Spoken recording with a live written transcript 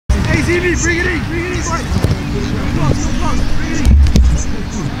Easy, bring it in, boy. Let's go. Bring it in. Let's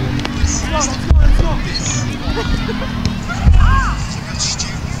go.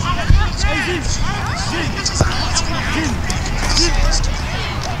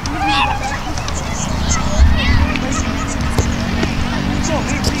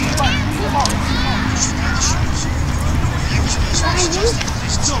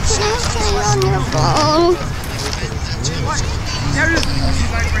 On your phone. There it is.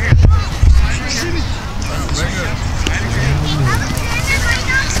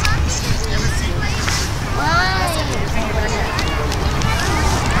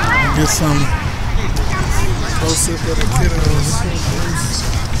 Get some close up for the kiddos.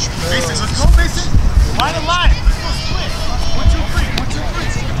 Mason, let's go, Mason. Line of line. Let's go split. 1, 2, 3. 1, 2, 3.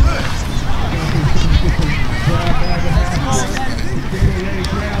 Good.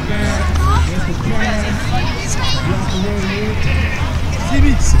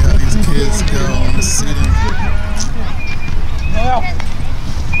 See how these kids go on the seating.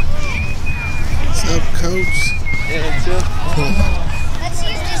 What's up, Coach? Let's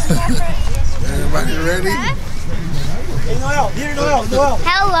use this pepper. Everybody ready? Hey, Noel. Here, Noel.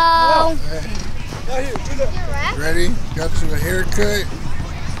 Hello. Ready? Got you a haircut?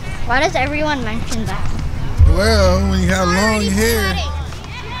 Why does everyone mention that? Well, when you have long hair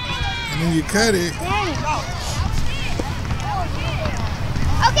and then you cut it.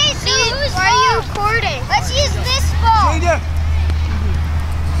 Okay, so why are you recording? Let's use this ball. I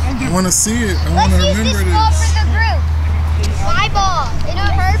want to see it. I want to remember this this. ball for the group. My ball.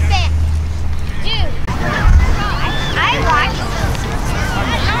 It'll perfect. Dude. I watch this.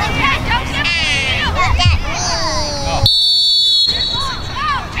 Look at me.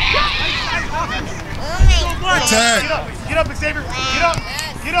 Attack. Get up, Xavier.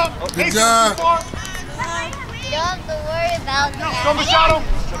 Get up. Good job. You don't have to worry about that. Go, Machado.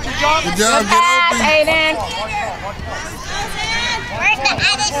 Good job. Good job. Get open. Aiden. Where's the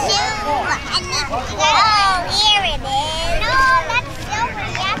other shoe? Oh, here it is. No, that's silver.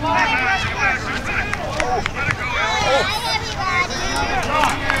 Yeah. Hi, everybody.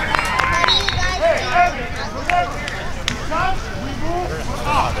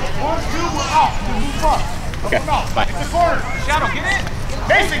 Okay, bye. It's the corner. Shadow, get in.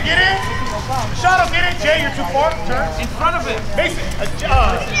 Mason, get in. Shadow, get in. Jay, you're too far. Turn. In front of him. Mason,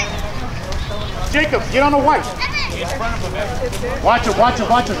 Jacob, get on the white. In front of him. Watch it.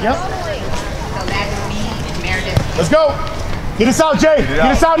 Yep. Let's go. Get us out, Jay. Get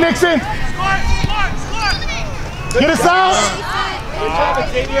us out, Nixon. Get us out.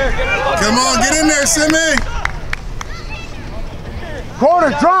 Come on, get in there, Simmy.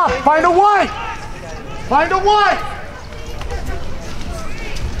 Corner, drop. Find a white.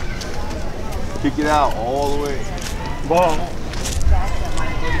 Kick it out all the way. Ball.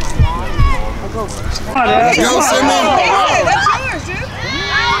 Let's go, Simmy. That's yours, dude.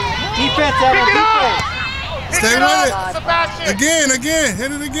 Defense, Evan. Defense. Stay with it. Sebastian. Again.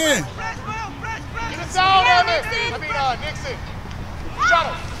 Hit it again. Get us out, Evan. Nixon.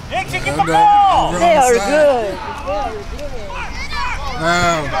 Shadow. Nixon, get the They ball. are good.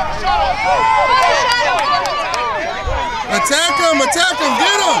 Wow. Attack him.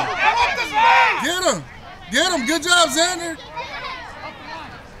 Get him. Good job, Xander.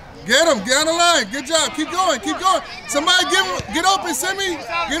 Get him. Get on the line. Good job. Keep going. Somebody get open, Simmy.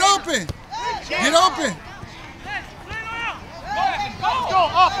 Get open. Go,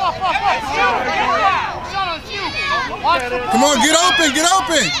 up. Come on, get open.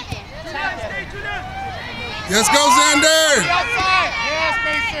 Let's go, Xander. Yes,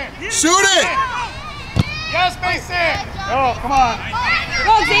 Mason. Shoot it. Yes, Mason. Oh, come on.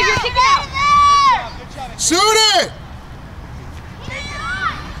 Go, Xavier, kick it out. Shoot it. Good.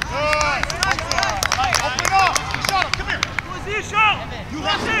 Open up. Shut up. Come here. Position. You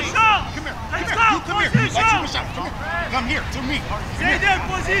have position. Come here. Come here. Come here to me. Stay there.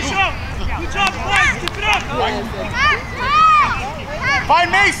 Position. Good job, boys. Keep it up. Find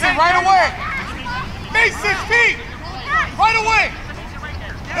Mason right away. Mason, feet. Right away.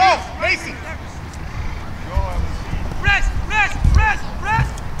 Go, Mason. Press.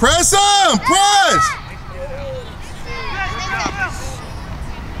 Press him. Press.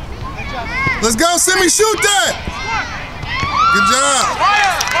 Let's go, Simmy. Shoot that. Good job.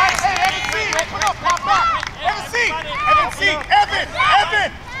 Fire. Hey, open up. Pop back.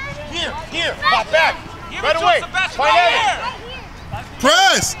 Evan. Here. Pop back. Right away. Find Evan.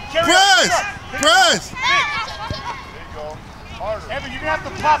 Press. Evan, you're going to have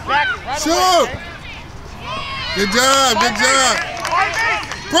to pop back right Shoot. away. Good job.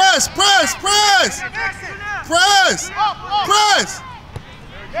 Press.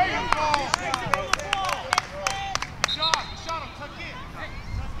 There you go. Shot, tuck in.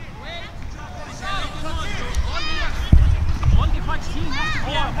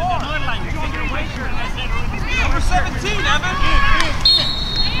 Number 17, Evan.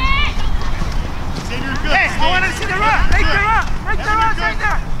 Hey, I want to see the run. Make the run. Make the run right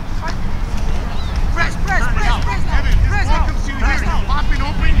there. Press. Evan, this ball comes to you here. You're popping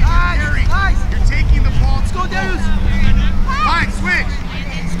open. You're taking the ball. Let's go, Darius. Fine, switch.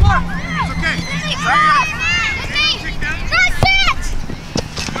 Score. It's okay.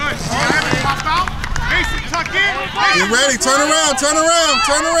 Good. See Evan pop out. Mason, tuck in. Get ready. Turn around. Turn around.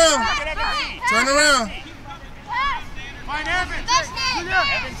 Find Evan.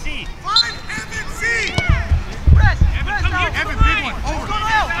 Evan C. Find Evan C. Evan, come here. Evan, big one. Over.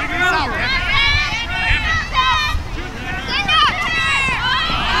 Figure this out, Evan.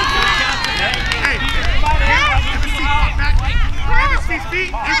 Hey, Evan C, pop back. Evan C's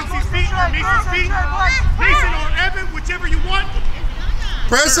feet or Mason's feet. Mason or Evan, whichever you want.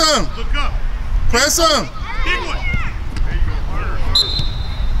 Press him. Look up. Press him. Big one. There you go. Harder.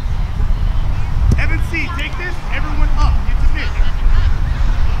 Evan C, take this. Everyone up. Get to mid.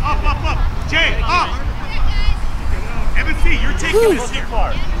 Up. Jay, up. Evan C, you're taking this here.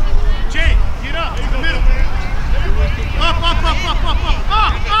 Jay, get up to the middle. Up.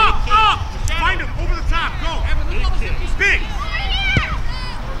 Find him over the top. Go. Big.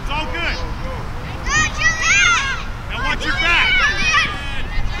 It's all good. Now watch your back.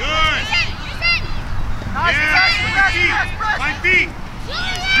 Good. Yeah, my feet.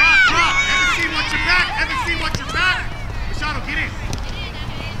 Drop. Evan C, watch your back. Machado, get in.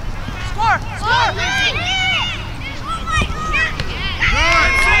 Score! Open up.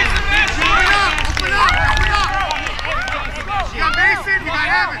 You got Mason, you got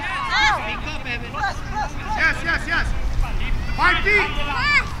Evan. Yes. 5 feet.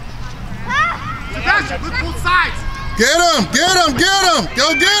 Sebastian, look both sides. Get him. Go get him.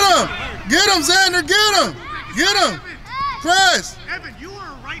 Get him, Xander. Get him. Press. Evan, you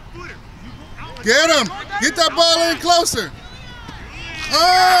are a right footer. You go out like Get him. Get that ball in closer. Oh!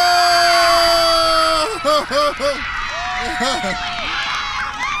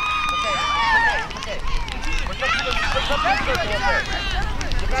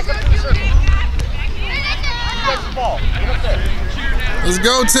 Let's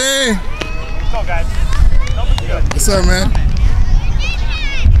go, team. Let's go, guys. What's up, man?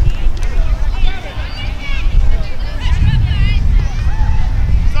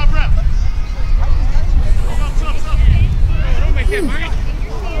 What's up, rep? What's up? Don't make that, Mike.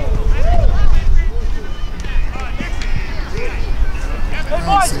 Hey,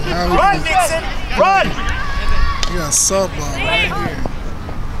 boys, run, Nixon! Run! You got a softball right here.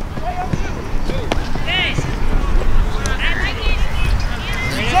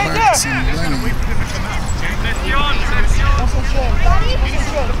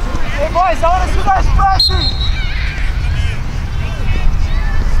 Hey boys, I want to see you guys pressing.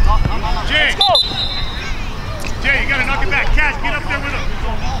 Jay. Let's go. Jay, you gotta knock it back. Cash, get up there with him.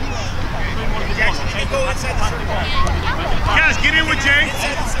 Cash, get in with Jay.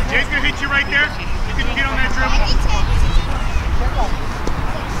 Jay's gonna hit you right there. You can get on that dribble.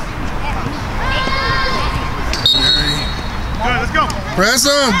 Good, let's go. Press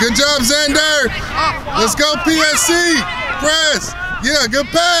him. Good job, Xander. Let's go, PSC. Press. Yeah, good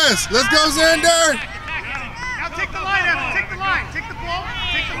pass. Let's go, Xander. Now take the line, Evan. Take the line. Take the ball.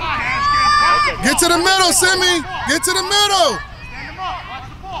 Take the line. Get to the middle, Simi. Get to the middle. Stand him up. Watch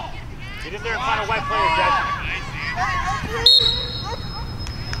the ball. Get in there and find a white player, Jackson.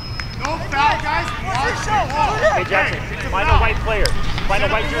 No foul, guys. Watch the ball. Hey, Jackson, find a white player. Find a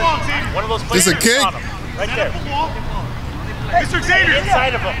white jersey. One of those players. It's a kick. Right there. Mr. Xavier.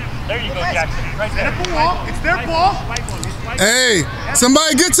 Inside of him. There you go, Jackson. Right there. It's their ball. It's their ball. Hey,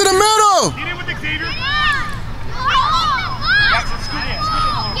 somebody get to the middle. Get in with Xavier. Jackson, scoot in.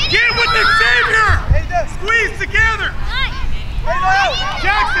 Get with Xavier. Squeeze together.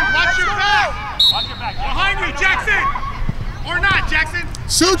 Jackson, watch your back. Watch your back. Behind you, Jackson. Or not, Jackson.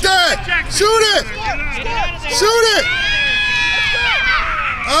 Shoot that. Shoot it. Shoot it.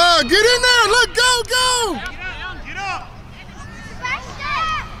 Get in there. Look, go. Get up.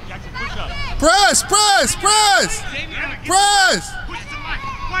 Jackson, push up. Press. Push to the line.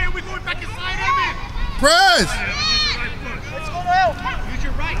 Why are we going back inside, Evan? Press. Let's go now. Use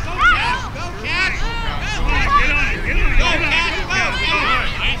your right. Go, Cash. Go, Cash. Get on it. Go, Cash.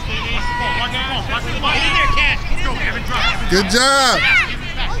 Watch the ball. Get in there, Cash. Let's go, Evan. Drop. Good job.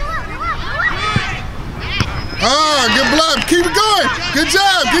 Good block. Keep it going. Good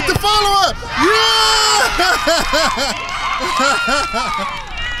job. Get the follow-up. Yeah!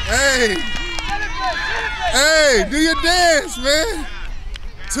 Hey. Hey, do your dance, man.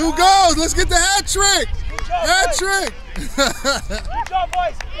 2 goals. Let's get the hat trick. Hat trick. Good job,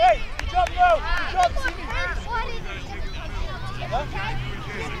 boys. Hey, good job, no. Good job, Simi.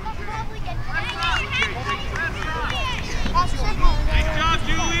 Nice job,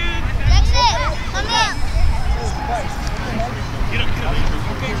 Julian. That's it. Come in. Get up.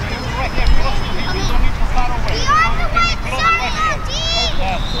 We are the white side, team.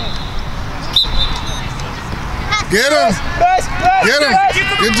 Get him. Press. Get him.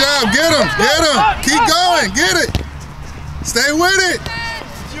 Good job. Get him. Get him. Keep going. Get it. Stay with it.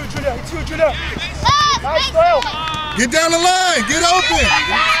 It's you, Julia. It's you, Julia. Pass. Nice, Doyle. Get down the line. Get open.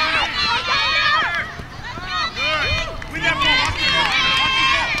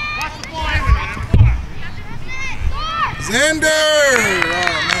 Xander.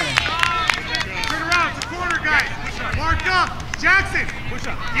 Oh, man. Turn around. It's a corner, guys. Mark up. Jackson.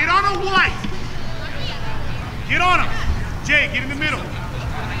 Get on a white. Get on him. Jay, get in the middle.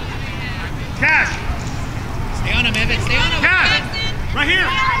 Cash. Stay on him, Evan. Stay on him. Cash. Right here.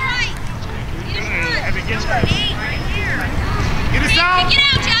 Evan, get us out. Get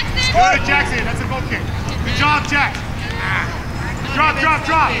out, Jackson. Good, Jackson. That's a goal kick. Good job, Jack. Drop.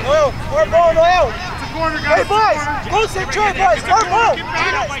 Doyle, more ball, Doyle. It's a corner, guys. Hey, boys. Go secure, boys. More ball.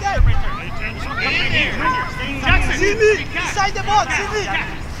 Jackson. Simi, inside the box, Simi.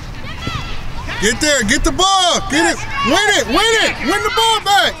 Get there. Get the ball. Get it. Win it. Win it. Win the ball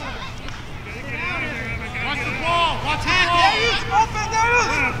back. Watch the ball. Watch the ball. Open,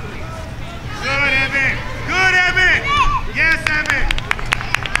 Darius. Good, Evan. Good, Evan. Yes, Evan.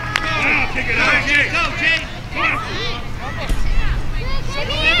 Kick it out, Jay. Go, Jay.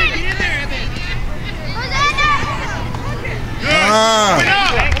 Evan, get in there, Evan. Ah.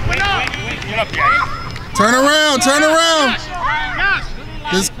 Open up. Get up, Jay. Turn around. Turn around. Cash.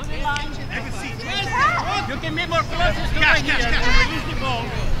 Just You can be more close to Cash. release the ball.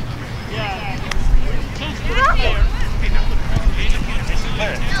 Yeah. Chance to the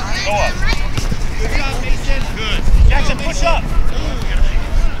player. Go up. Good job, Mason. Good. Jackson, push up.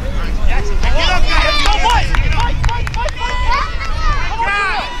 Jackson, Get up, guys. Let's go, boys. Fight.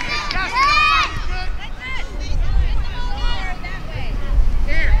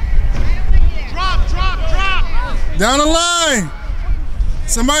 Drop. down the line.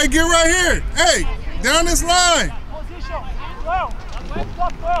 Somebody get right here. Hey, down this line. Position. Well.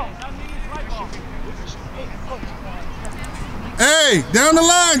 Hey, down the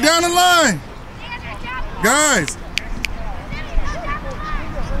line. Guys.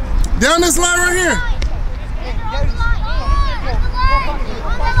 Down this line right here.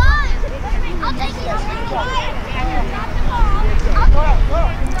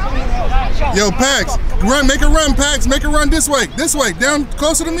 Yo, Pax, run, make a run, Pax, make a run this way, down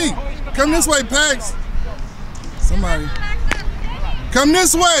closer to me. Come this way, Pax. Somebody. Come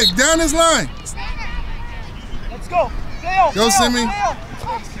this way, down this line. Let's go. Leo, Go, Simi.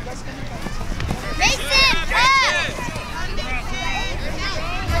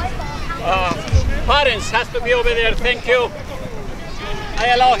 Parents has to be over there, thank you. I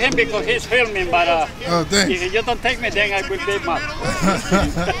allow him because he's filming, but Oh, thanks. if you don't take me, then I will be mad.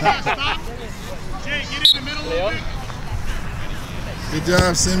 Jay, get in the middle of it. Good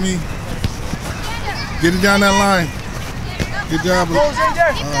job, Simi. Get it down that line. Good job. Goes in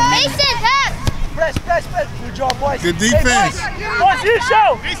there. Mason, tap. Press. Good job, boys. Good defense. Hey,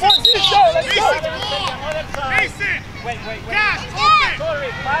 Position. Let's go. Mason. Wait. Cash, open. Sorry,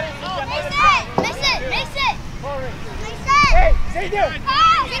 Parents is another Mason. Hey, stay there. Sit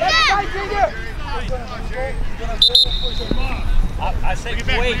Stay there. I said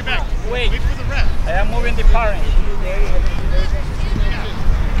Bring it back. wait. Wait for the ref. I am moving the parents.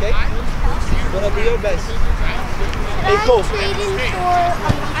 Okay. Gonna do your best. Hey, go.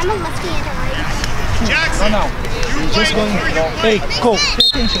 I'm a left-hander, right? Jackson. No. You're Just going. Hey, go. Pay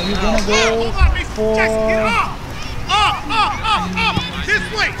attention. You're gonna go Hold on, Mason. for Jackson, get up. This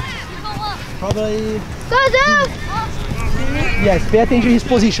way. probably. Go, Zoom. Yes, pay attention to his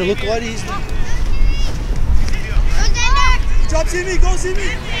position. Look what he's doing. Drop Simi, go Simi.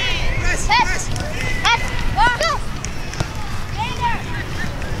 Press. Go.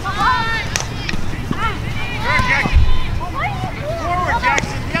 Forward,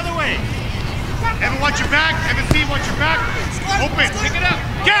 Jackson. The other way. Evan, watch your back. Evan, see, watch your back. Open. Pick it up.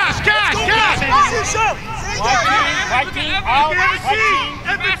 Cash. Position. White team, out.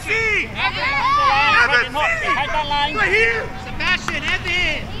 Evan, see. Behind that line. Right here. Sebastian,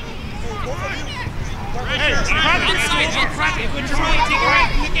 Evan. Hey, Outside, Good try. Take it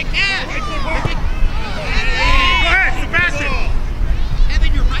right. Look at Cash. Go ahead, Sebastian. Evan,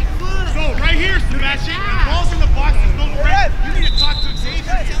 you're right Cash it. The ball's in the box. There's no threat. You need to talk to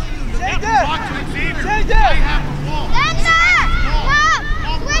Xavier. Talk to Xavier. I have the ball. That's it! Go!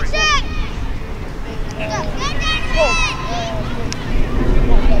 Switch it!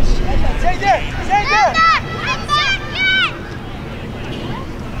 Stay there! Stay there!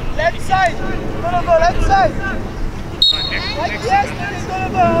 Left side! Donovan, left side! Like yesterday,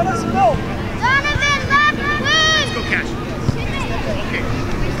 Donovan, let's go! Donovan, left wing! Let's go, Cash. Okay.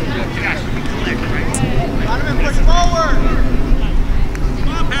 Cash, you can collect, right? Donovan, push forward!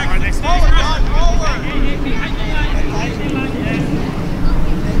 Come on, Pack. Forward, Don, forward!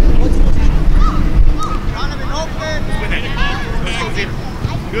 Donovan, open!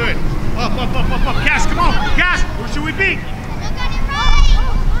 Good. Up. Cash, come on. Cash, where should we be? Look at it right!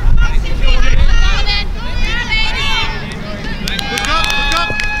 Look up.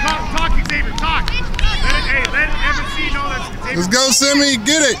 Talk, Xavier, talk. Let MSC know that Xavier. Let's go, Simmy.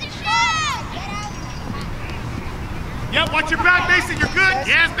 Get it. Yep, watch your back, Mason. You're good.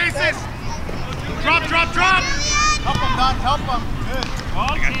 Yes, Mason. Drop. Help him, Don, help him.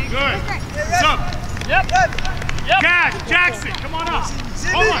 Good. What's up? Yep. Cash, Jackson, come on up.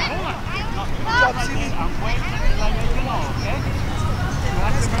 Hold on. Good job, Simmy.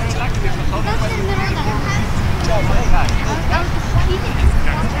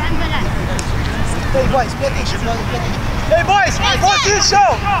 Hey, boys, pay attention. Hey, boys, go to the show.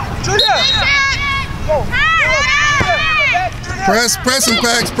 Julia. Go. Press him,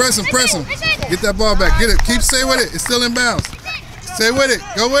 Pax. Press him. Get that ball back. Get it. Stay with it. It's still in bounds. Stay with it.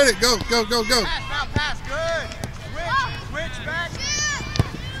 Go with it. Go. Pass, good. Switch back.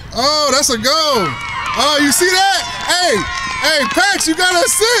 Oh, that's a goal. Oh, you see that? Hey, Pax, you got an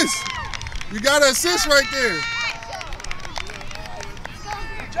assist. You got an assist right there.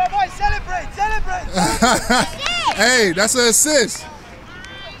 Good job, boys. Celebrate. Hey, that's an assist.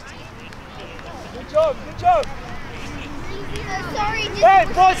 Good job. Sorry, Hey,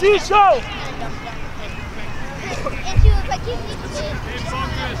 position. and she was like, you need to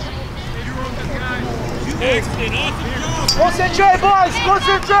Concentrate, boys.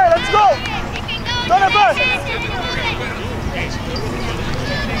 Concentrate. Let's go. Donovan.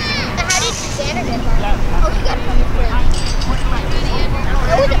 How did Santa get that? Oh, she got it from the fridge.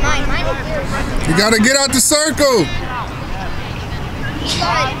 It wasn't mine. Mine was yours. You got to get out the circle.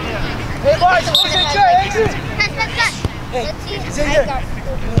 Hey, boys. Concentrate. Hey, let's see. Is it here?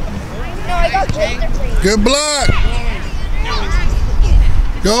 I got golden for you. Good block.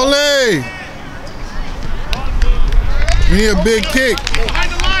 Goalie. We need a big kick. Behind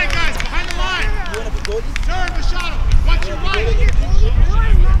the line, guys. Behind the line. Serve the shot. Watch your right.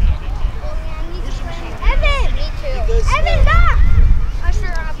 Evan! Me too. Evan, back! Oh,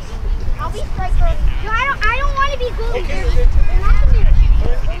 sure, I'll be striker. No, I don't want to be goalie. They're not going to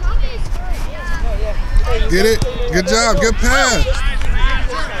score. Get it. Good job. Good pass.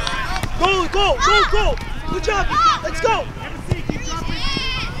 Go. Good job. Let's go. Good,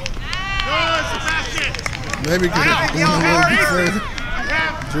 Sebastian. Maybe could have been a little bit further.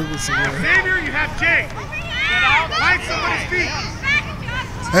 Dribble somewhere. Xavier, you have Jay. Right somebody's feet.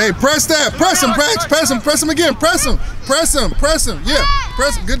 Hey, press that. Press him, Pax. Press him again. Press him. Yeah.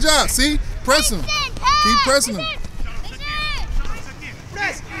 Press him. Good job. See? Press him. Keep pressing him.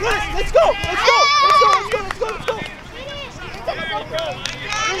 Press. Let's go.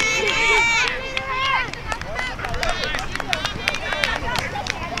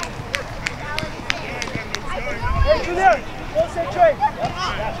 Hey, Julian. Concentrate.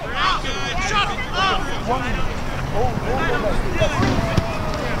 Shut up.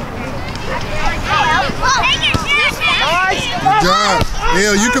 Nice. Good job.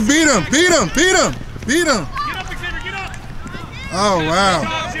 Hell, you can beat him. Beat him. Get up, Xavier, get up. Oh, wow.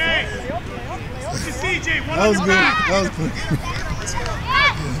 Jay. What's your CJ? One That was on good. your back. That was good.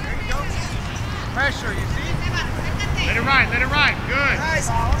 Pressure, you see? Let it ride. Good. Nice.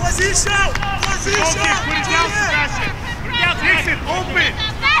 Position. Focus. Put it down, Sebastian. Put it down, Dixon. Open.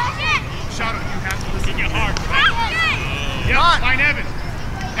 Shut up. You have to listen your heart. Yep, find Evan.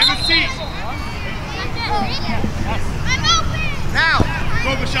 Evan C. Now.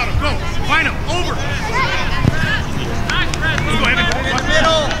 Go, Machado. Go. Find him. Over. Let's go, Evan.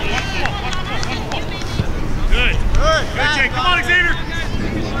 Middle. Good, Jay. Come on, Xavier.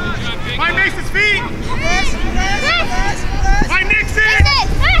 Find Mason's feet. Find Nixon.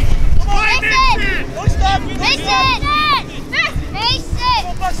 Find Nixon. Don't stop.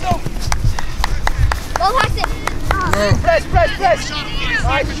 Go, Hudson. Press.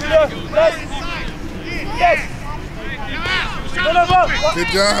 Nice, Julian. Press. Yes. Good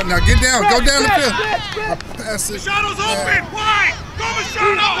job. Now get down. Go down the field. Pass it. Machado's open. Wide. Go,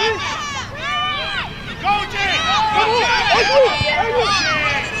 Machado.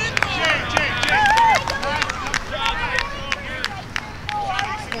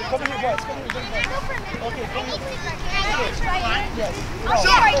 Okay, come here. Yes.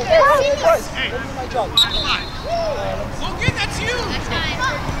 Hey, my job. Logan, that's you.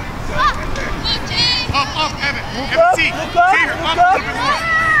 Up, Evan. Look Evan up, T. look up, Xavier, look up. up.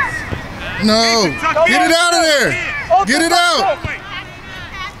 No. Get it out of there. Get it out.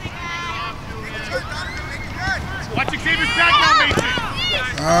 Watch Xavier's back now, Mason.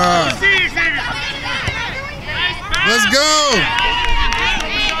 See Xavier. Let's go.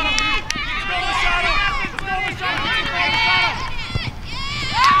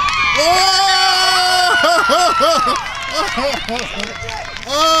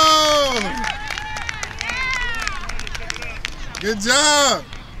 Oh! Good job.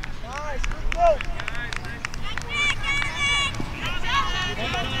 Nice, good go.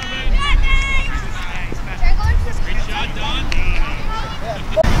 Great shot, Don.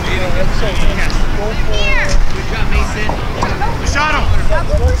 Good job, Mason. Shot him.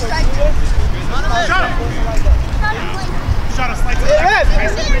 Shot him. Shot him. Slice it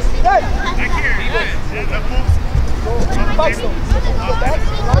back. Back here. That moves. Back.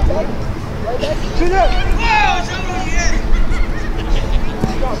 Junior.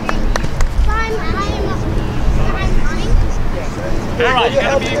 All right,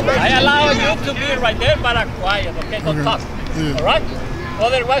 I allow you to be right there, but quiet, okay? Don't talk. Yeah. All right?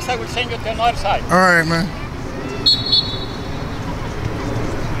 Otherwise, I will send you to another side. All right, man.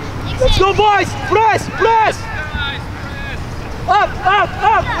 Let's go, boys! Press! Press! Up!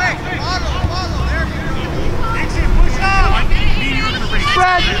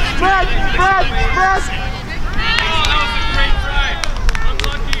 Press!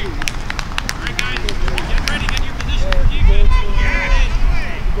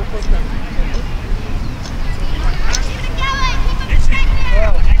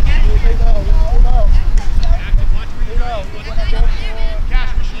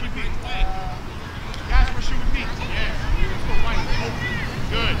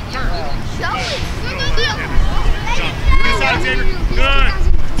 Good.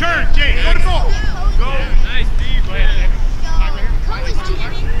 Turn, Jay. Go to goal. Go. Nice, Steve. Go ahead. Good.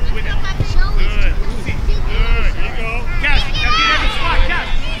 Good. Here you go. Cash. Now get every spot.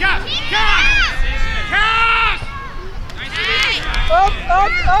 Cash.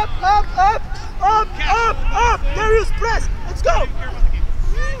 Up! Darius, press! Let's go!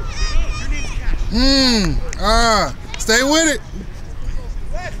 Stay with it.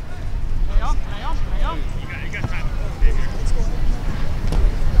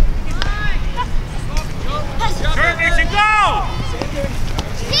 Turn, Nixon, go!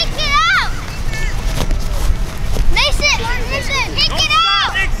 Pick it up! Mason! Pick it up!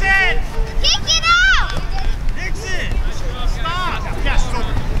 Nixon! Pick it up! Nixon! Stop! Cash is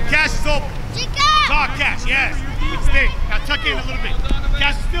open. Cash is open. Talk, Cash, yes. Stay. Now tuck in a little bit.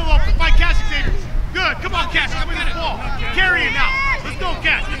 Cash is still open. Fight Cash, Xavier. Good. Come on, Cash. Come in the ball. Carry it now. Let's go,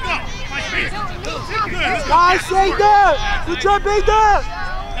 Cash. Let's go. Fight space. Good. Let's go. Guys, stay there! Good job, stay there!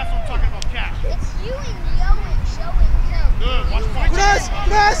 That's what I'm talking about, Cash. It's you and Yoan showing too. Good. Watch the point. Press!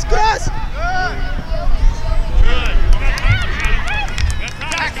 Good.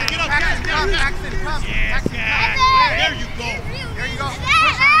 Cash, get up, Cash. Get up, Cash. Yes, Cash. There you go. There you go.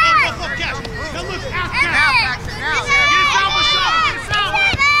 Up, Cash. Now look, out, Cash. Get it down, Michelle. Get it down.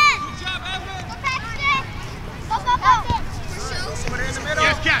 Good job, Evan.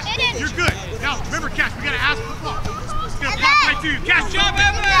 Yes, Cash. You're good. Now, remember, Cash, we got to ask for the ball. It's going to pop right to you. Cash, good job,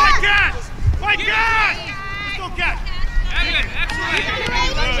 Evan. Fight, Cash. Fight, Cash. Let's go, Cash. Evan, excellent.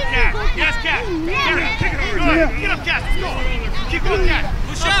 Good, Cash. Yes, Cash. Good. Get up, Cash. Let's go. Keep going, Cash.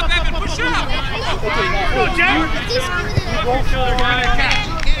 Push up, Evan. Push up. Go, Jack. Cash.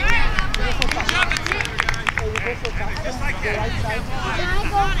 Just like that.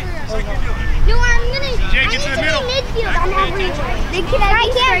 No, I'm gonna. Jay, get to the middle. Midfield. I'm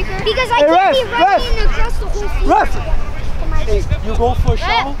right here because I can't be running across the whole field. Ref! Hey, you go for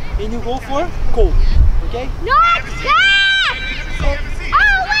shot and you go for goal. Okay? No, back!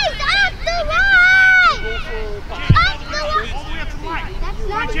 Always up the line! Up the line! All the way up to the line. That's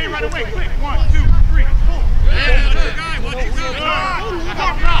not Jay, right away. Quick. 1, 2, 3. Pull. Yeah, another guy. Watch your Good. mouth.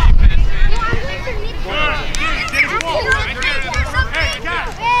 Help him out. No, I'm going for midfield. Good. Get his ball. Hey,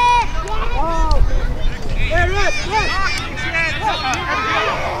 Cash. Hey, ref! Did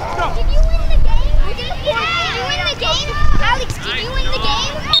you win the game? Did you win the game? Alex, did you win the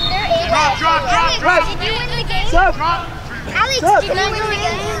game? Drop. Did you win the game? Sub! Alex, Sub. did you win the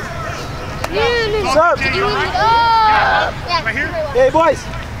game? Sub! Did you win the game? Yeah. Right here. Hey, boys!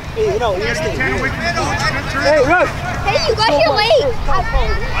 Hey, no, you stay. Stand away from the ball. Hey, ref! Hey, you got here late. I'm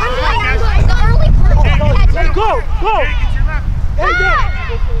the early bird. Hey, go! Jay, get to your left. Hey, go!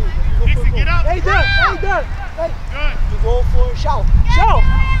 Dixon, get up. Hey, there. Hey, there. Hey. Good. You go for show. Show.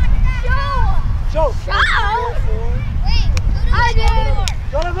 Show. Show. Wait. I did.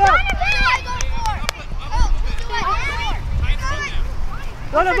 Donovan.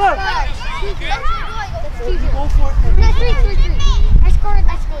 Donovan. You go for it. No, 3-3-3. I scored.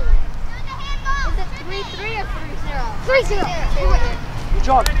 Is it 3-3 or 3-0? 3-0. Good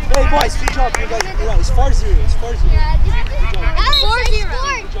job. Hey, boys, good job. You guys, it's 4-0. It's 4-0. Yeah, good job. Alex, I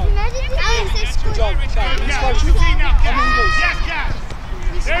scored. Imagine Alex, I scored. Good job. It's Yeah, 4-0. you see now, How many goals? Yes, Cash.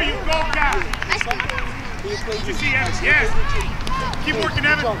 There you go, Cash. You see, Evan? Yes. Keep working,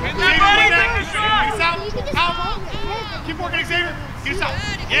 Evan. Xavier, with that. Get us out. Out. Keep working, Xavier. Get us out.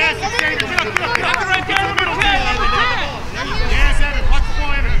 Yes, Xavier. Get up. Get to the middle. Yes, Evan. Watch the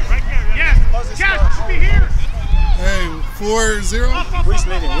ball, Evan. Right there. Yes. Cash, should be here. Hey, 4-0. Which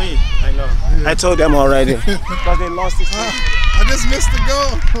lady? We. I know. I told them already. Because they lost this game. I just missed the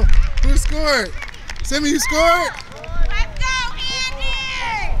goal. Who scored? Sammy, you scored? Let's go,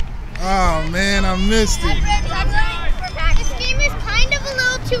 Andy! Oh, man, I missed it. This game is kind of a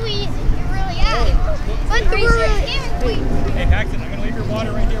little too easy. It really is. But this game is easy. Hey, Paxton, I'm going to leave your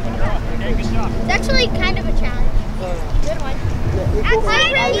water right here when you're off. Okay, good job. It's actually kind of a challenge. Good one.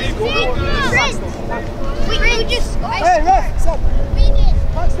 We just scored. Hey, ref, stop. We did.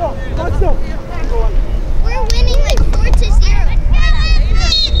 Touchdown. We're winning like 4-0.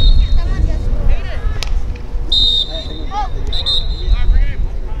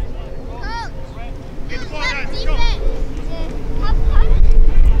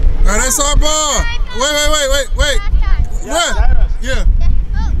 All right, that's our ball. Wait. What? Yeah.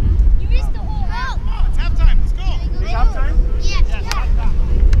 You missed the whole route. It's halftime. Let's go. It's halftime? Yeah.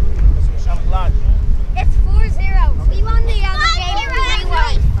 Shot blood. It's 4-0. We won the other game.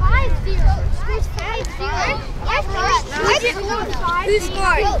 5-0. Scores 5-0. Who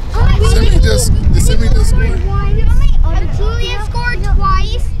scored? Simi just scored. Julian scored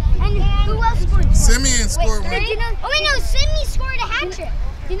twice. And who else scored twice? Simeon scored one. Oh wait, no, Simi scored a hat trick.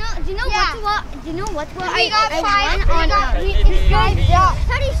 Do you know what I won on it's 5-0.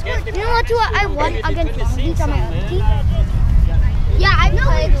 How do you score? You know what I won against Long Beach on my own team? Yeah, I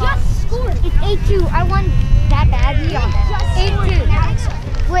played just scored. It's 8-2. I won that badly on 8-2.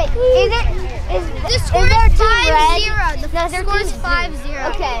 Wait, is the score is 5-0. The score is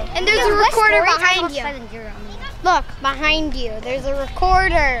 5-0. Okay. And there's a recorder behind you. Look, behind you. There's a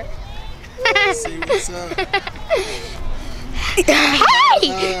recorder. Let's see what's up.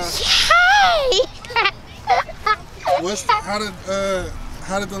 Hey!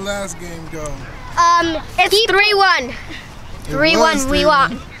 How did the last game go? It's 3-1. 3-1. We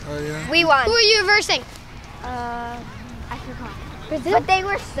won. Oh yeah. We won. Who are you versing? I forgot. But they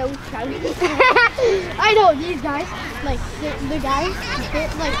were so chubby. I know these guys, like the guys,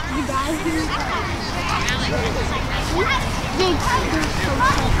 like the guys who.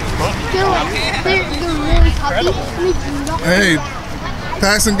 They're really puppy. Hey,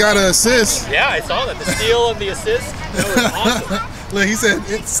 Paxton got an assist. Yeah, I saw that. The steal and the assist. That was awesome. Look, he said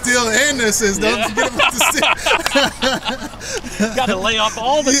it's steal and the assist. Don't forget about the steal. Got to lay off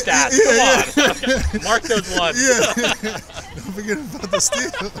all the stats. Come on. Mark those ones. Yeah. Don't forget about the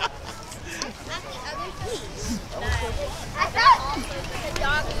steal.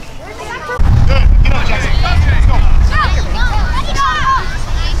 Good. Get on, Jackson. Let's go.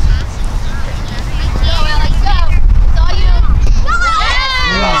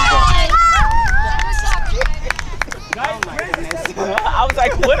 I was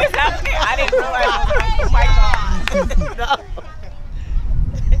like, what is happening? I didn't realize. Oh my God. No.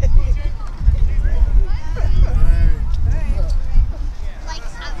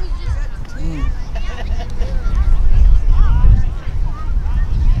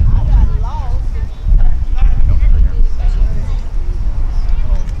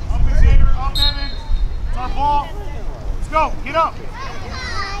 Up, Evan. It's our ball. Let's go. Get up.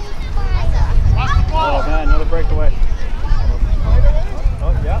 Watch the ball. Oh man, another breakaway.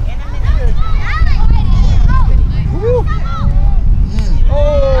 Oh yeah. Woo. Oh.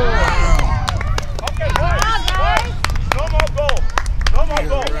 Okay, guys. No more goal. No more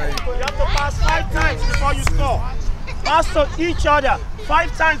goal. You have to pass 5 times before you score. Pass to each other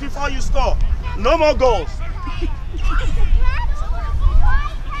 5 times before you score. No more goals.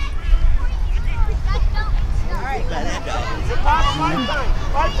 Pass 5 times.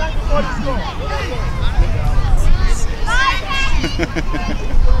 5 times before you score.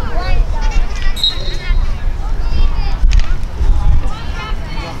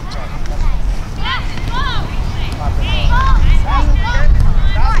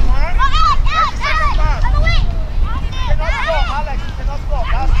 Alex, you cannot score.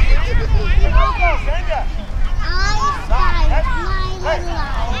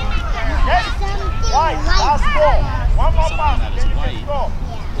 white,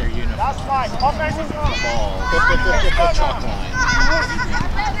 their uniform. That's right. Offensive the ball, the chalk line,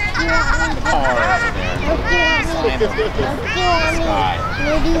 the car over there, the sky,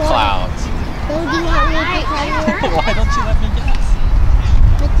 the clouds. Why don't you let me guess?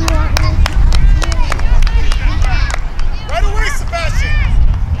 Right away, Sebastian.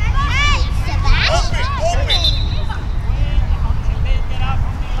 Open, open.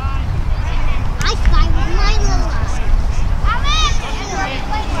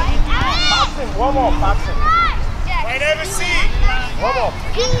 One more, boxing. Right, MC. One more.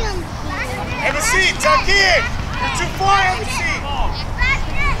 MC, tuck in. You're too far, MC.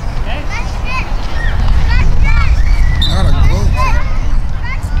 Not a goal.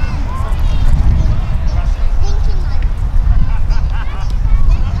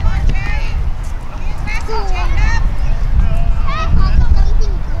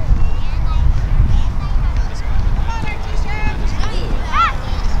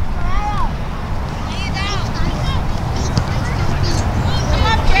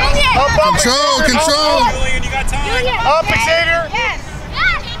 Control, control. Up, Xavier.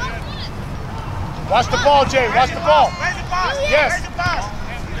 Watch the ball, Jay. Watch the ball. Yes.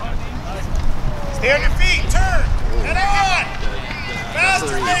 Stay on your feet. Turn. Head on.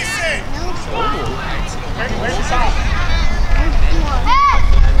 Faster, Mason. Where's the sound?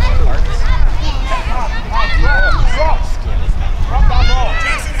 Drop that ball.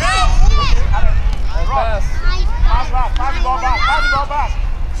 Jason, help. Pass. Pass the ball back. Pass the ball back.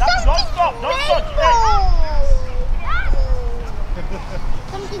 Don't stop. Don't stop.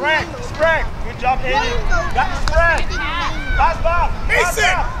 Spread. Spread. Good job, Aiden. Got the spread. Pass back.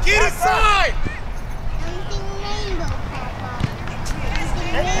 Mason, get inside.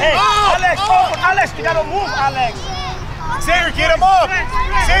 Hey, Alex, Alex, you gotta move, Alex. Xavier, get him up.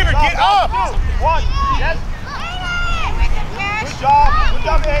 Xavier, get up. One. Yes. Good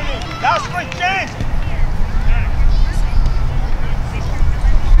job, Aiden. That's great change.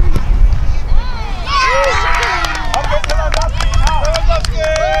 Okay, Lewandowski.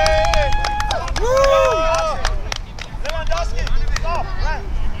 Lewandowski. Stop.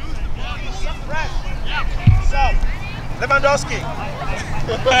 Rest. Stop. Lewandowski.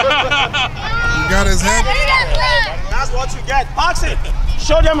 He got his head. That's what you get. Box it.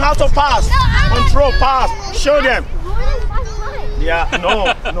 Show them how to pass. Control pass. Show them. Yeah, no,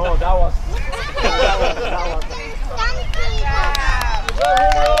 that was.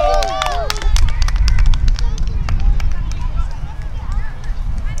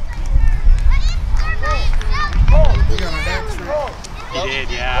 He did,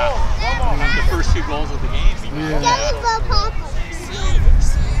 yeah. The first 2 goals of the game.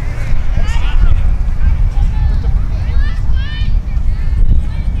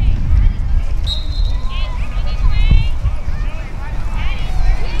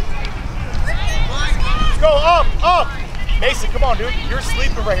 Let's go up. Mason, come on, dude. You're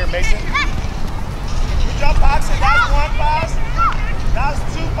sleeping right here, Mason. Good job, boxing. That's 1 pass. That's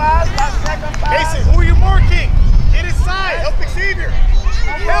 2 pass. That's 2nd pass. Mason, who are you marking? Get inside. Help Xavier.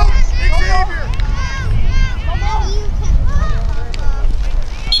 Help Xavier.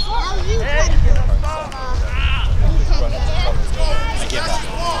 I give up.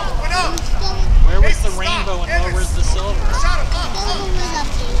 Where was the rainbow and where was the silver?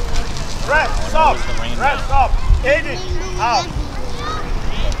 Red, stop. Red, stop. Aiden, out.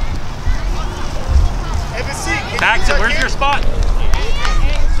 Paxton, where's your spot?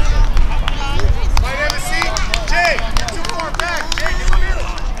 Right, MC. Jay, too far back. Jay, get come here.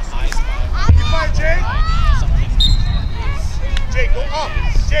 You find Jay? Jay, go up.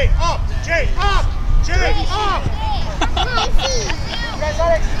 Jay, up. Jay, up. Jay, up. Guys,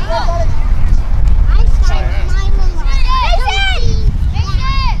 Alex.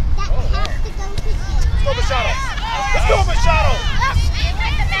 Let's go, Machado. Let's go, Machado.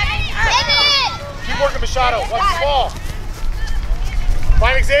 Keep working, Machado. Watch the ball.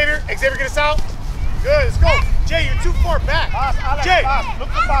 Find Xavier. Xavier, get us out. Good, let's go. Jay, you're too far back. Pass, Alex, Jay. pass. Look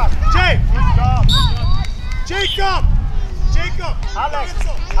for pass. Jay. Good job. Jacob. Alex.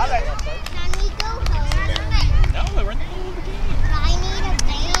 No, they were in the middle of the game.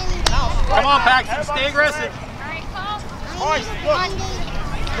 Come on, Paxton, stay aggressive. Boys,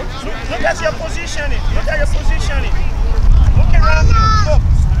 look at your positioning. Look at your positioning. Look around you.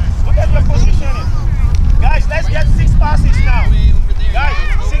 Look at your positioning. Guys, let's get 6 passes now. Guys,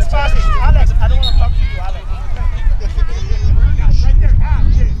 6 passes. Alex, I don't want to talk to you, Alex. Right there.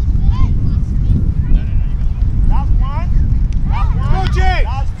 Jay. That's 1. Go, Jay.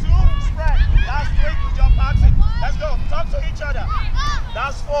 That's 2. Spread. That's 3. Good job, Paxton. Let's go. Talk to each other.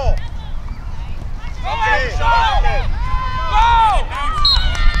 That's 4. Okay. Go!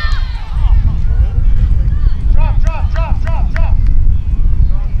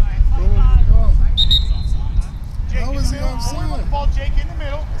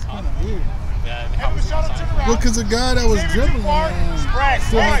 kind of weird. Yeah, well, because the guy that was dribbling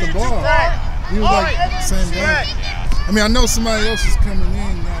still had the ball. He was like the same guy. I mean, I know somebody else is coming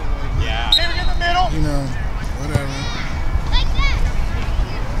in that way. Yeah. You know, whatever.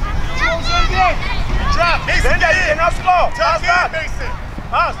 Drop. Mason, you cannot score. Pass that. Mason.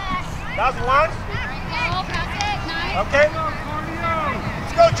 Pass. That's one. Okay.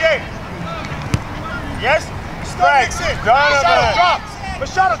 Let's go, Jay. Yes. Strike. Donovan. Drop.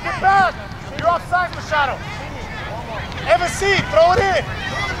 Machado, get back. You're offside, Machado. MSC, throw it in.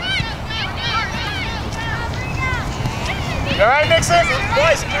 You all right, Nixon?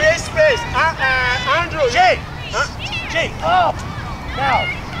 Boys, create space. Andrew. Jay. Jay, up. Now.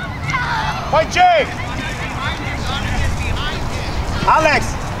 Point Jay. Alex,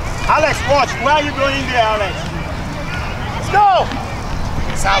 watch. Where are you going there, Alex? Let's go.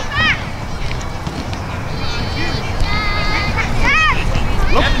 It's out.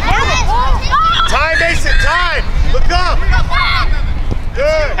 Look. Time, Mason, time. Look up.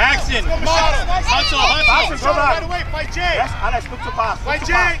 Good. Action. Hustle. Come on. Right away. Fight Jay. Yes, Alex, look to pass. Fight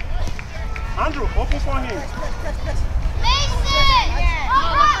Jay. Andrew, open for him.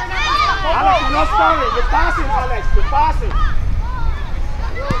 Alex, you're not starting. You're passing, Alex. You're passing.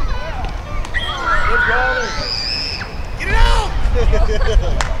 Good goal. Get it out.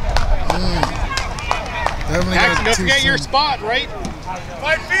 Action, don't forget your spot, right?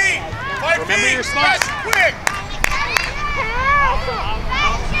 5 feet. 5 Remember feet. your spot. Quick.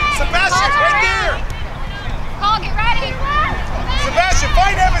 Sebastian, right there. Paul, get ready. Sebastian,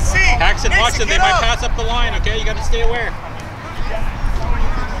 fight MSC. Paxton, watch them. They might pass up the line, okay? You got to stay aware.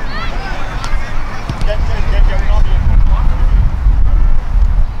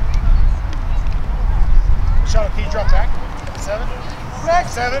 Shot, can you drop back? 7.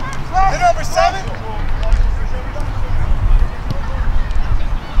 7. The number 7.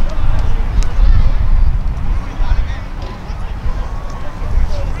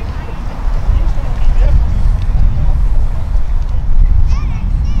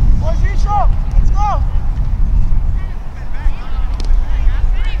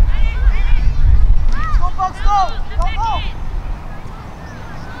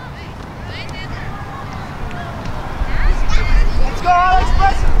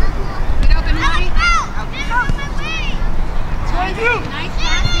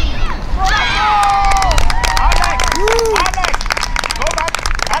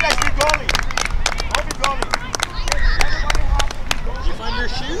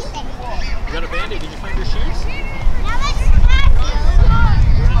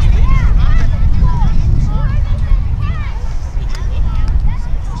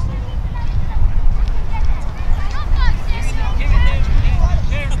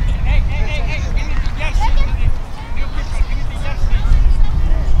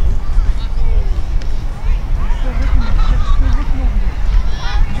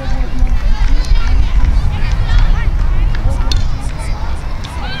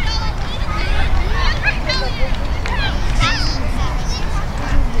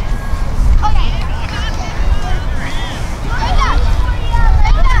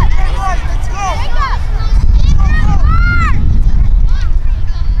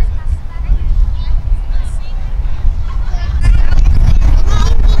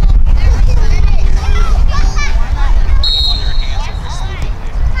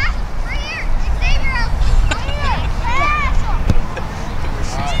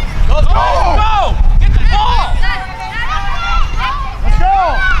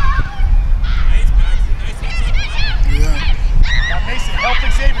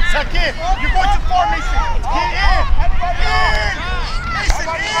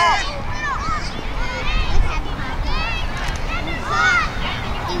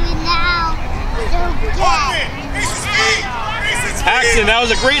 Paxton, that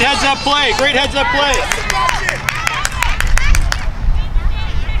was a great heads-up play. Great heads-up play.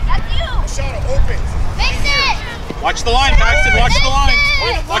 Watch the line, Paxton. Watch the line.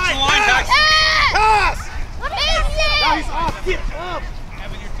 Watch the line, Paxton. Pass! Now he's off. Get up.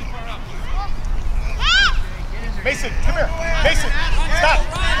 Mason, come here. Mason, stop.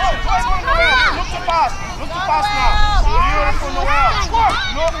 Look to pass. Look to pass now. Beautiful, Noel.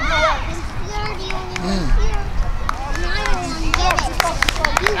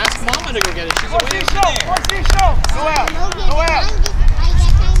 Ask Mama to go get it. She's away. Noel. Noel.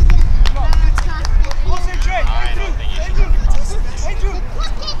 I don't think you should.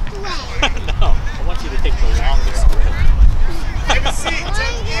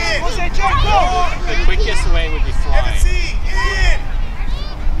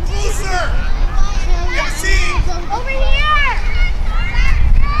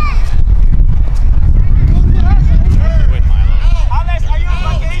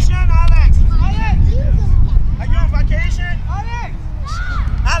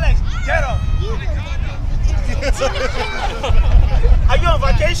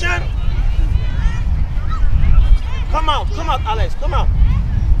 vacation? Come out, Alex, come out.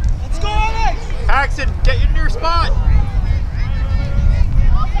 Let's go, Alex! Paxton, get in your spot.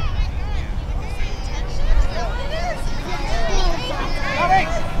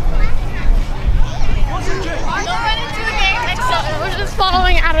 We're just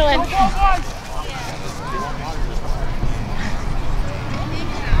following Adeline.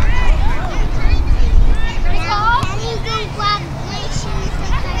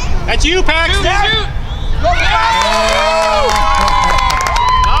 That's you, Paxton. Shoot.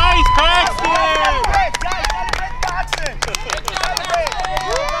 Nice, Paxton.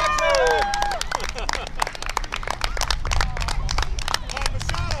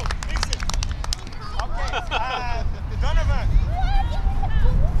 Donovan.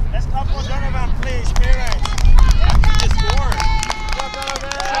 Let's talk for Donovan, please, parents. He just scored.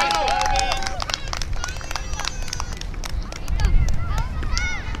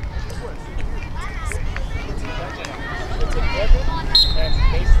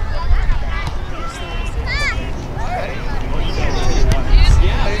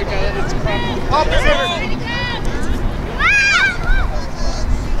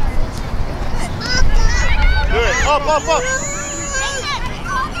 Good. Up.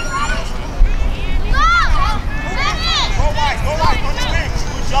 Go wide, on the wings.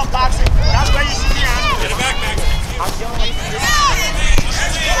 Good job, boxing. That's where you should be, Andrew. Get it back, Max. I'm yelling at you.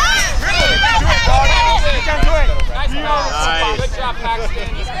 You can do it. Nice. Good job, Paxton.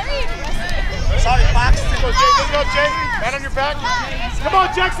 Sorry, Paxton. Let's go, Jay. Man on your back. Come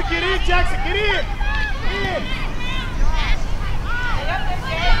on, Jackson, get in, Jackson, get in.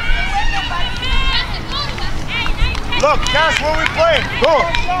 Look, Cash, where we playing? Go.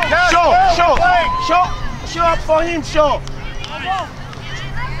 Show up for him, show.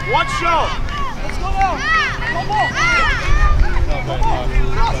 One show. Let's go now. Come on.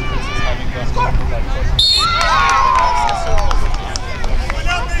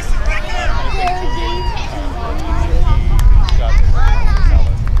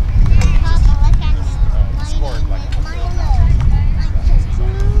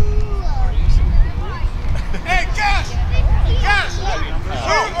 Hey, Cash!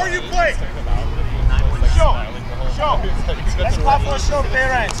 Where are you playing? Show. Let's clap for a show,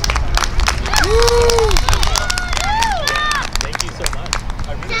 parents. Thank you so much.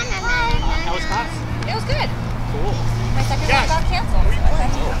 How was class? It was good. Cool. My second one got canceled.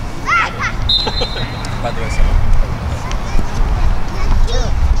 By the way,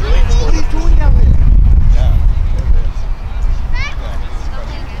 What are you doing down there?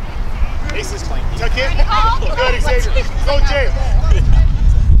 Ace is playing. Tuck in. Good, Xavier. Go, Jay.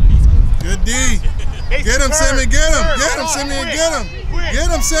 Good D. Get him, Simeon, get him. Get him, Simeon, get him. Get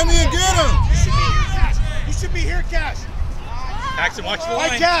him, Simeon, get him. You should be here, Cash. Paxton, watch the line.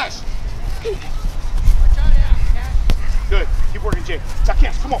 Like Cash. Good. Keep working, Jay. Tuck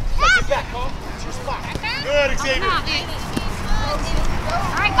in. Come on. Get back. It's your spot. Good, Xavier. All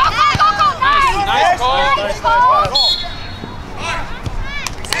right, go. Nice call. Nice call.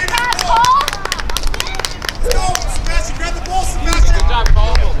 Let's go, Sebastian. Grab the ball, Sebastian. Good job,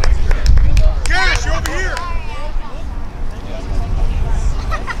 Paul. Cash, you're over here.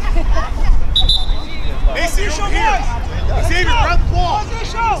 Mason, you're over here. Xavier, grab the ball.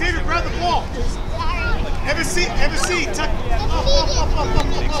 Xavier, grab the ball. Have a seat. Tuck. Up.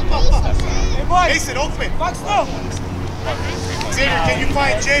 Mason, open. Xavier, can you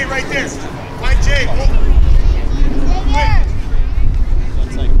find Jay right there? Find Jay. Quick.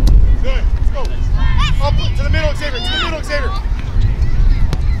 Good. Let's go. Up to the middle, Xavier.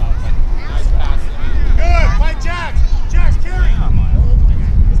 Good. Find Jax. Jax, carry.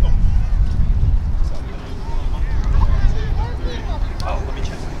 Let's go. Oh, let me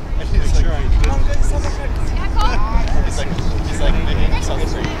check. He's like making something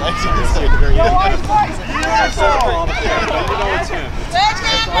for you. Cash, open.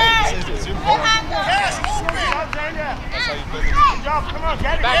 Good job. Come on,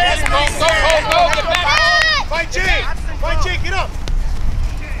 get it. Go, get back. Find Jay, get up.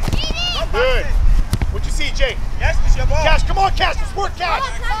 Good. What you see, Jay? Yes, it's your ball. Cash, come on, Cash. Let's work, Cash.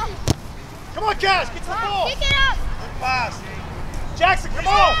 Come on, Cash. Get to the ball. Pick it up. Good pass. Jackson, come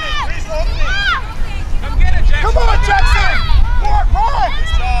on. Come get it, Jackson. Come on, Jackson. Run. Good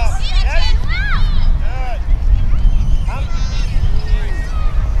job. Yes.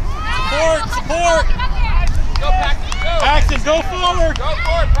 Good. Support. Go, Paxton. Go. Paxton, go forward. Go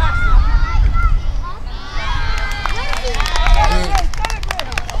forward, Paxton.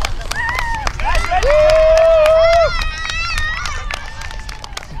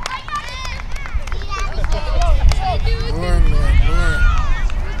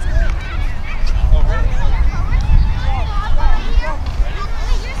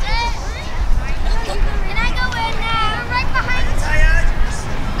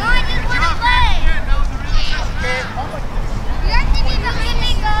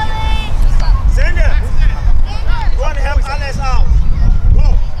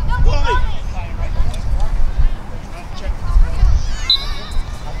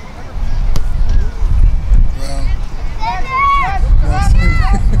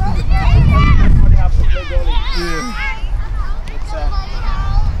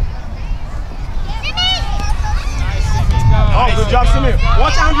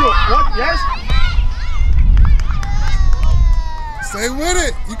 What? Yes? Stay with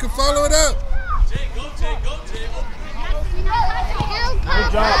it. You can follow it up.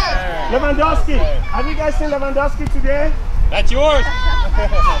 Good job. Lewandowski. Have you guys seen Lewandowski today? That's yours. Have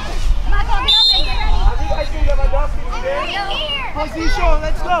you guys seen Lewandowski today? Position,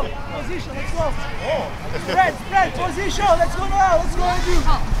 let's go. Position, let's go. Spread, position. Let's go now. Let's go and do.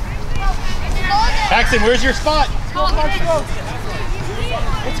 Paxton, where's your spot? Let's go.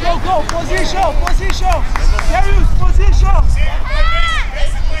 Let's go, go. Position. Darius, position.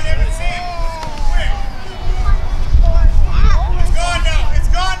 It's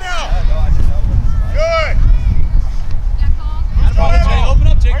gone now. Good. Jay, open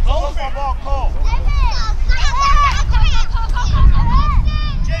up, Jake. Cole.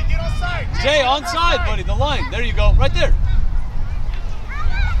 Jay, get onside. Jay, onside, buddy. The line. There you go. Right there.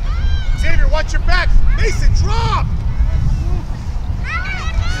 Xavier, watch your back. Mason, drop.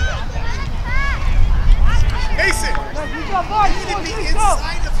 Mason.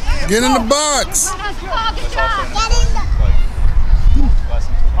 Get in the box.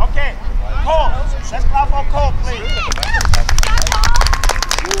 Okay. Cole. Let's clap for Cole, please.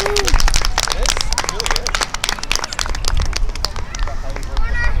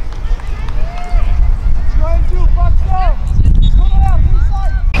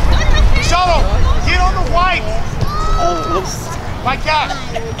 Shalom, get on the white. Like that.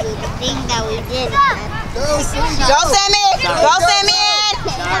 The thing that we did. Go, Sammy! Go, Simeon!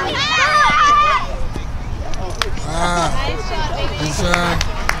 Good shot.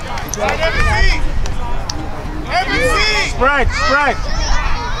 Spread.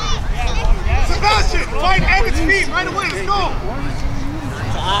 Sebastian, fight Evan's feet right away. Let's go.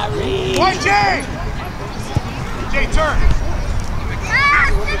 Fight Jay. Jay, turn.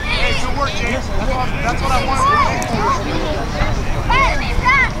 Hey, good work, Jay. That's what I wanted.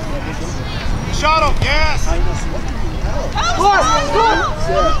 Shot him, yes.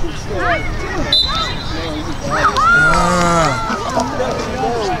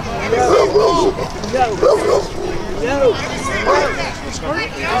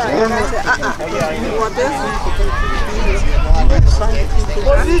 You want this?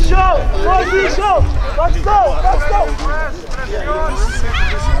 Position. Let's go.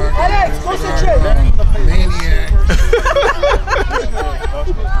 Alex, concentrate. Maniac.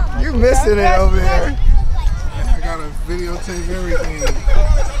 You missing it over there. I gotta videotape everything.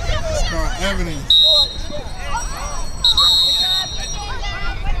 It's called evidence.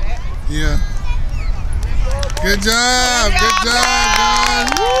 Yeah. Good job, guys.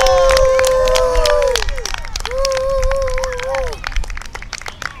 Woo!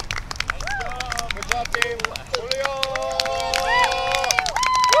 Good job, team. Julio.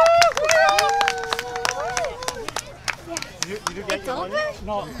 Did you get your money?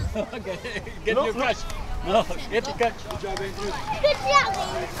 No. Okay. Get your catch. No, get the catch. Good job, Andrew.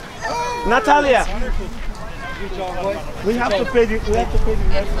 Natalia. We have to pay the referee.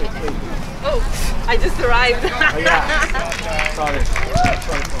 Oh, I just arrived. Sorry.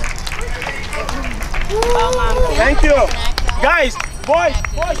 Thank you. Guys, boys,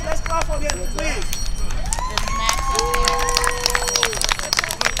 let's clap for them, please.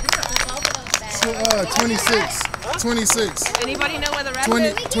 26. Anybody know where the rest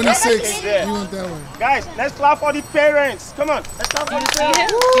 26. Yeah. You went that way. Guys, let's clap for the parents. Come on, let's clap for the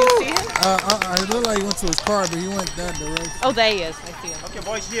parents. Do you see him? It looked like he went to his car, but he went that direction. Oh, there he is. I see him. Okay,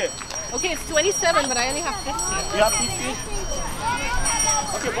 boys, here. Okay, it's 27, but I only have 50. You have 50?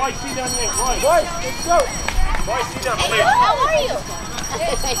 Okay, boys, sit down here. Boys, let's go. Boys, sit down, please. How are you?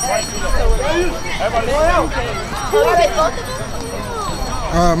 Everybody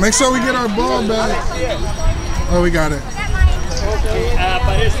Make sure we get our ball back. Oh, we got it.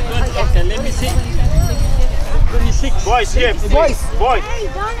 Okay, let me see. 26. Boys, here. Boys.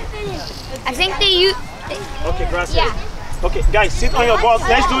 I think they use. Okay, gracias. Yeah. Okay, guys, sit on your ball.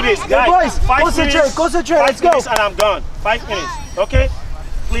 Let's do this. Guys, boys, 5 minutes. concentrate. 5 Let's go. minutes and I'm done. 5 minutes. Okay?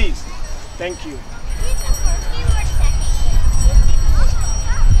 Please. Thank you.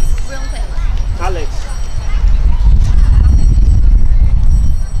 Alex.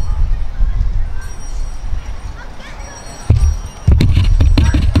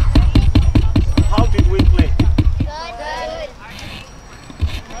 How did we play? Good.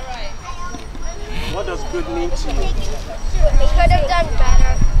 What does good mean to you? We could have done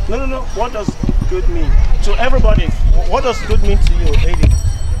better. No. What does good mean? To everybody, what does good mean to you, Aiden?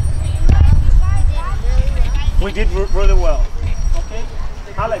 We did really well. Okay?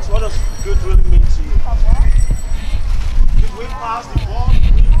 Alex, what does good really mean to you? Did we pass the ball?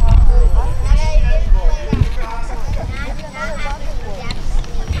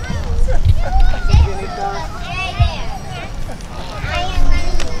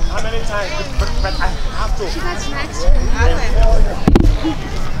 many times, but I have to. She got snacks.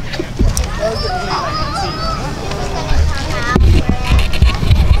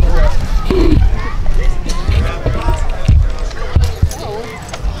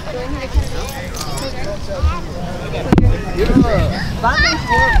 Give him a back and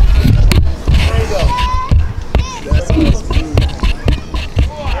forth. There you go. That's awesome.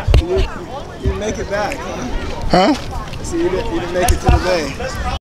 You didn't make it back. Huh? So you didn't make it to the bay.